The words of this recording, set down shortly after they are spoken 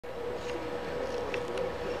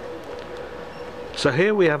So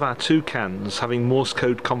here we have our two cans having Morse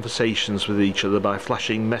code conversations with each other by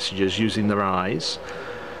flashing messages using their eyes.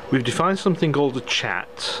 We've defined something called a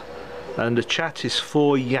chat, and a chat is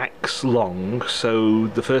 4 yaks long, so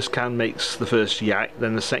the first can makes the first yak,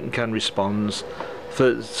 then the second can responds,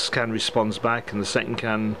 first can responds back, and the second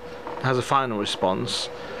can has a final response.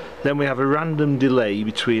 Then we have a random delay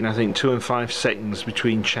between, I think, 2 and 5 seconds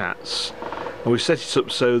between chats. And we've set it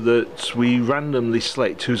up so that we randomly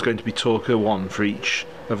select who's going to be talker 1 for each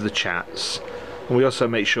of the chats. And we also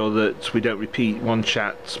make sure that we don't repeat one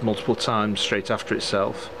chat multiple times straight after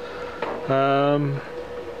itself.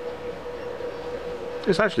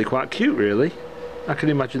 It's actually quite cute, really. I can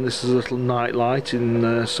imagine this as a little night light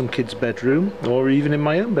in some kid's bedroom, or even in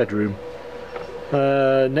my own bedroom.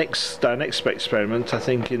 Our next experiment, I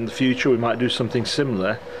think in the future we might do something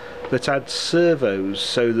similar, that adds servos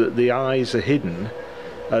so that the eyes are hidden,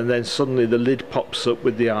 and then suddenly the lid pops up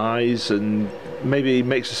with the eyes and maybe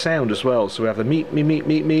makes a sound as well, so we have a meep meep meep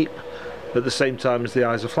meep meep at the same time as the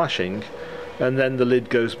eyes are flashing, and then the lid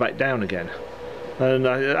goes back down again. And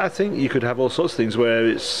I think you could have all sorts of things where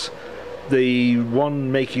it's the one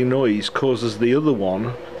making noise causes the other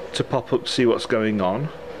one to pop up to see what's going on,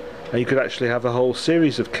 and you could actually have a whole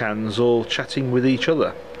series of cans all chatting with each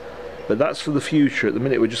other. But that's for the future. At the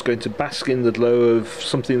minute we're just going to bask in the glow of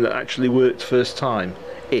something that actually worked first time,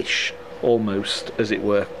 ish, almost, as it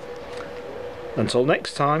were. Until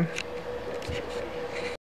next time.